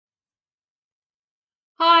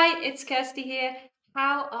Hi, it's Kirsty here.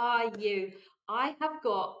 How are you? I have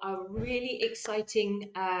got a really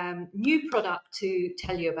exciting new product to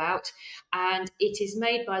tell you about, and it is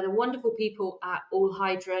made by the wonderful people at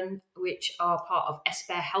Alhydran, which are part of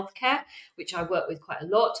Esper Healthcare, which I work with quite a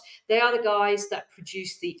lot. They are the guys that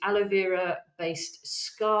produce the aloe vera based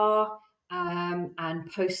scar and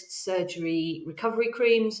post surgery recovery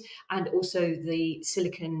creams, and also the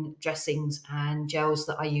silicone dressings and gels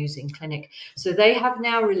that I use in clinic. So they have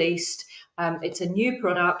now released, it's a new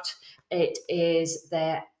product. It is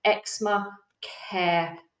their eczema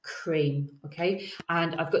care cream. Okay.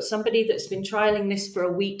 And I've got somebody that's been trialing this for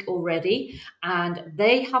a week already, and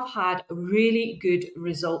they have had really good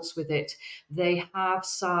results with it. They have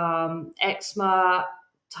some eczema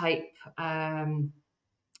type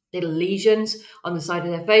little lesions on the side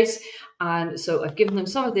of their face. And so I've given them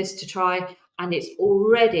some of this to try, and it's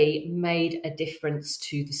already made a difference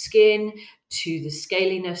to the skin, to the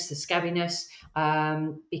scaliness, the scabbiness,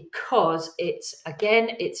 because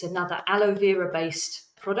it's another aloe vera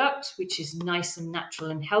based product, which is nice and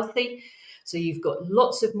natural and healthy. So you've got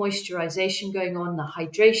lots of moisturization going on. The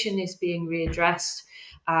hydration is being readdressed.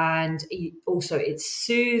 And also it's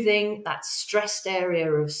soothing that stressed area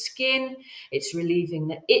of skin. It's relieving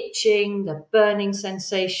the itching, the burning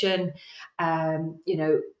sensation, so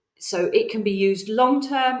it can be used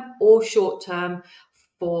long-term or short-term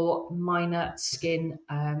for minor skin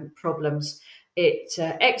problems. It's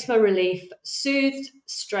eczema relief, soothed,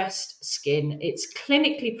 stressed skin. It's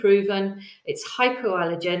clinically proven, it's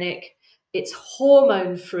hypoallergenic, it's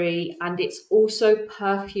hormone free, and it's also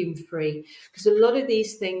perfume free, because a lot of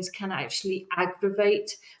these things can actually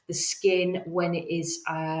aggravate the skin when it is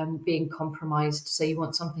being compromised. So you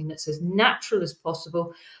want something that's as natural as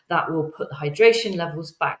possible, that will put the hydration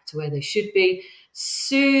levels back to where they should be,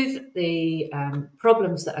 soothe the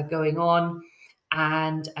problems that are going on,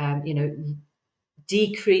 and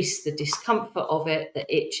decrease the discomfort of it, the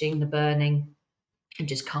itching, the burning, and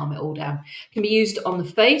just calm it all down. It can be used on the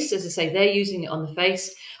face. As I say, they're using it on the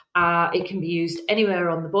face. It can be used anywhere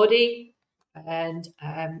on the body, and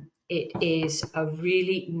it is a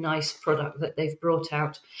really nice product that they've brought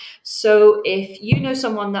out. So if you know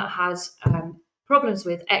someone that has problems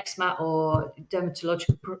with eczema or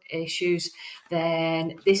dermatological issues,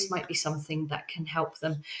 then this might be something that can help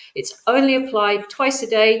them. It's only applied twice a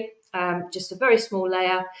day, just a very small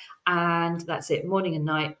layer, and that's it, morning and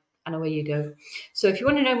night, and away you go. So if you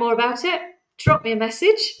want to know more about it, drop me a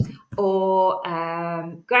message or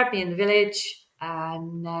grab me in the village,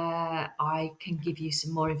 and I can give you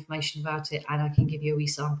some more information about it, and I can give you a wee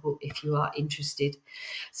sample if you are interested.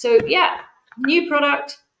 So yeah, new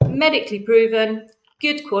product, medically proven,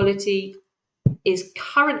 good quality, is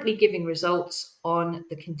currently giving results on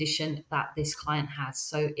the condition that this client has.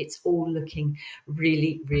 So it's all looking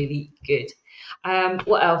really, really good.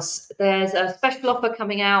 What else? There's a special offer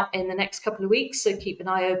coming out in the next couple of weeks, so keep an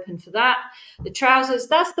eye open for that. The trousers,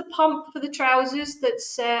 that's the pump for the trousers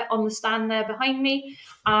that's on the stand there behind me.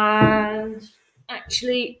 And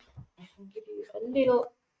actually, I can give you a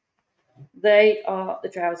little, they are the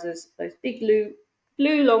trousers, those big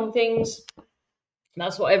blue long things.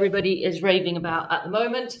 That's what everybody is raving about at the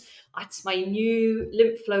moment. That's my new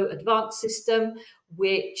lymph flow advanced system,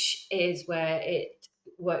 which is where it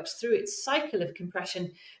works through its cycle of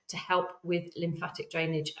compression to help with lymphatic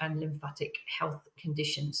drainage and lymphatic health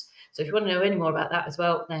conditions. So if you want to know any more about that as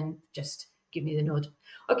well, then just give me the nod.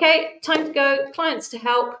 Okay, time to go, clients to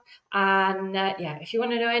help. And yeah, if you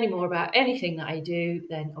want to know any more about anything that I do,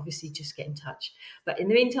 then obviously just get in touch. But in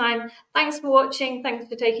the meantime, thanks for watching. Thanks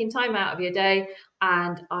for taking time out of your day.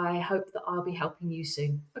 And I hope that I'll be helping you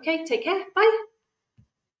soon. Okay, take care. Bye.